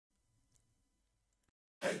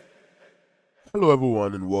Hello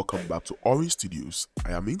everyone and welcome back to Orange Studios.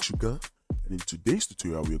 I am Inchuga, and in today's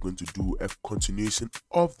tutorial we are going to do a continuation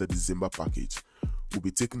of the December package. We'll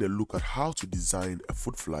be taking a look at how to design a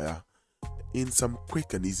food flyer in some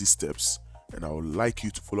quick and easy steps, and I would like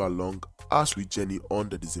you to follow along as we journey on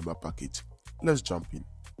the December package. Let's jump in.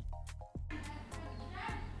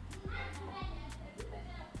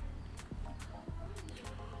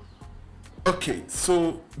 Okay,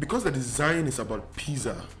 so because the design is about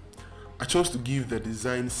pizza, I chose to give the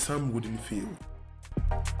design some wooden feel.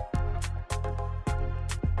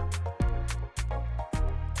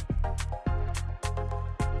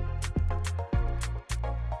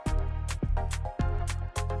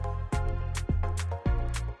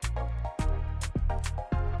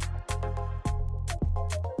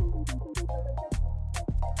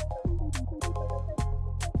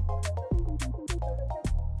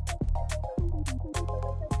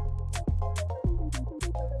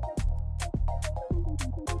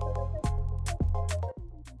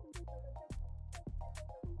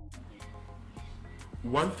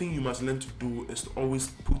 One thing you must learn to do is to always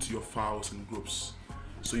put your files in groups.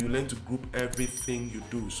 So you learn to group everything you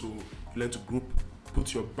do. So you learn to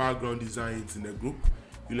put your background designs in a group.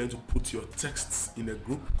 You learn to put your texts in a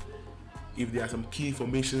group. If there are some key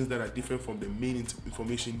informations that are different from the main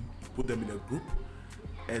information, you put them in a group.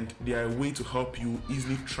 And they are a way to help you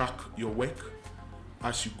easily track your work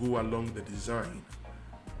as you go along the design.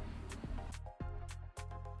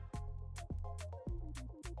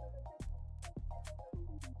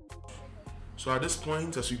 So at this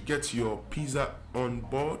point, as you get your pizza on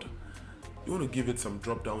board, you want to give it some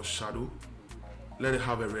drop down shadow. Let it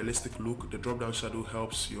have a realistic look. The drop down shadow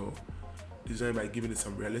helps your design by giving it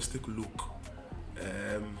some realistic look.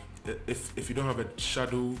 If you don't have a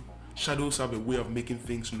shadow, shadows have a way of making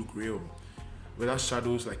things look real. Without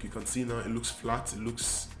shadows, like you can see now, it looks flat, it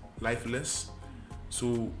looks lifeless.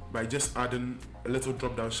 So by just adding a little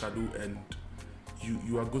drop down shadow, and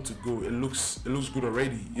you are good to go. It looks good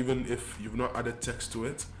already, even if you've not added text to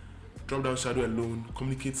it. Drop down shadow alone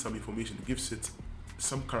communicates some information, it gives it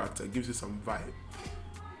some character, gives it some vibe.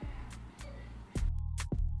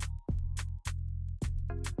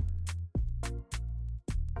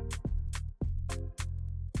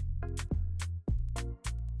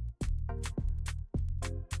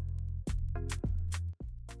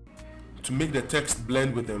 To make the text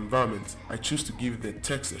blend with the environment, I choose to give the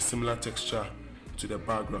text a similar texture to the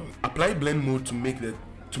background. Apply blend mode to make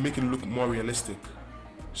it look more realistic.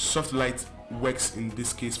 Soft light works in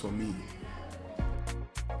this case for me.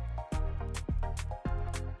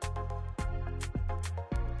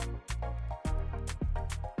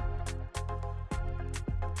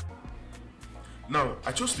 Now,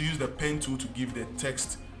 I chose to use the pen tool to give the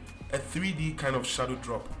text a 3D kind of shadow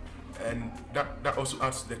drop, and that also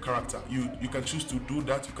adds to the character. You can choose to do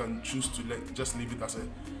that. You can choose to just leave it as a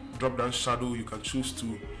drop down shadow. You can choose to,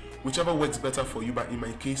 whichever works better for you, but in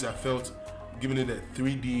my case I felt giving it a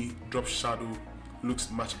 3D drop shadow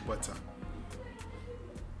looks much better.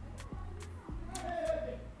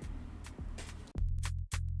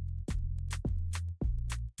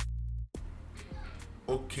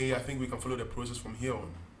 Okay, I think we can follow the process from here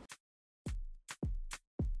on.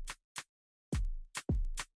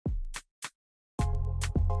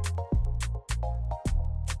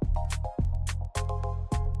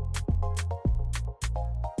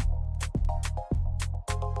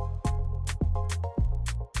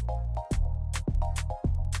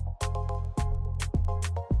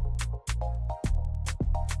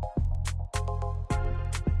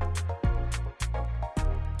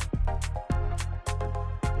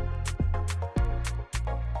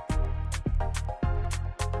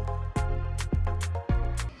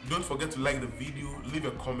 Don't forget to like the video, leave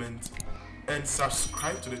a comment, and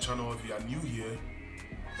subscribe to the channel if you are new here,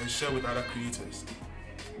 and share with other creators.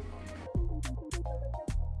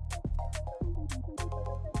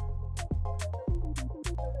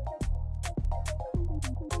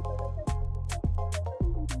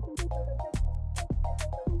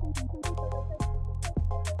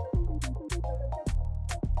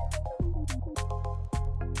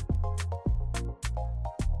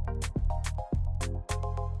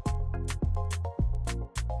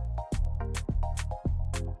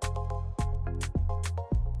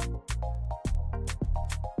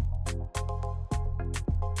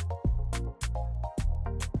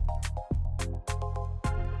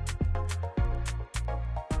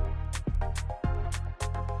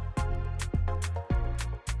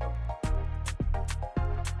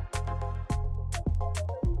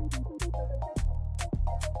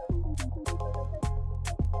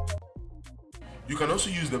 You can also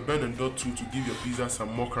use the bend and dot tool to give your pizza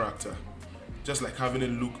some more character. just like having it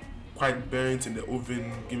look quite burnt in the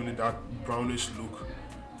oven, giving it that brownish look.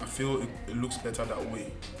 I feel it looks better that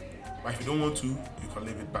way. But if you don't want to, you can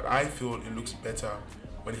leave it. But I feel it looks better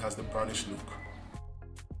when it has the brownish look.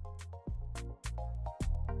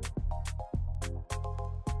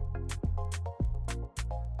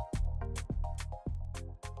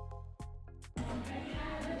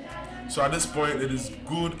 So at this point, it is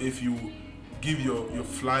good if you give your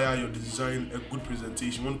flyer, your design a good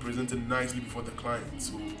presentation. You want to present it nicely before the client.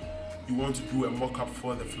 So you want to do a mock-up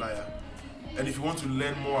for the flyer. And if you want to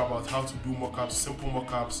learn more about how to do mock-ups, simple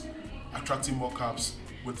mock-ups, attractive mock-ups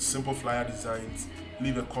with simple flyer designs,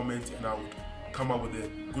 leave a comment and I would come up with a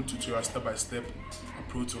good tutorial, step-by-step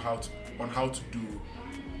approach on how to do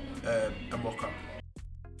a mock-up.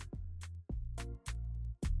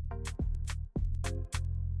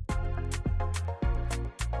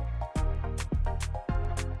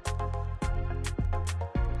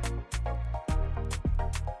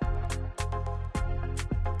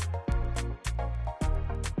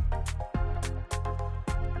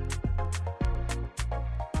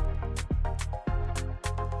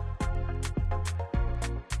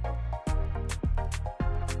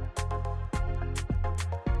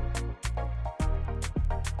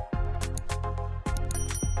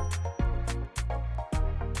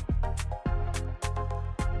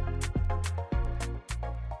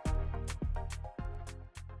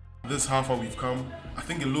 This is how far we've come. I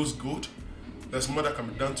think it looks good. There's more that can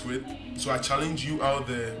be done to it. So I challenge you out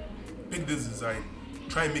there, pick this design,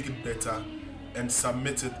 try and make it better, and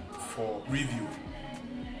submit it for review.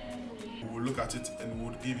 We will look at it and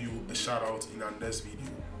we'll give you a shout out in our next video.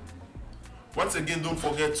 Once again, don't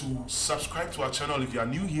forget to subscribe to our channel if you are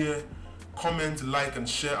new here, comment, like, and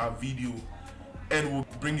share our video, and we'll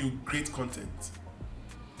bring you great content.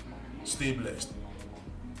 Stay blessed.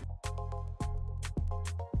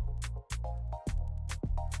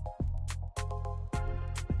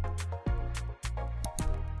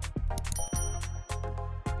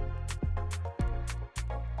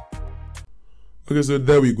 Okay, so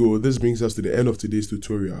there we go. This brings us to the end of today's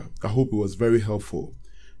tutorial. I hope it was very helpful.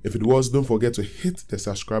 If it was, don't forget to hit the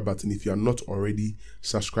subscribe button if you are not already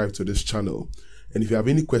subscribed to this channel. And if you have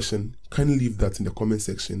any question, kindly leave that in the comment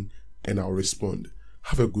section and I'll respond.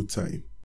 Have a good time.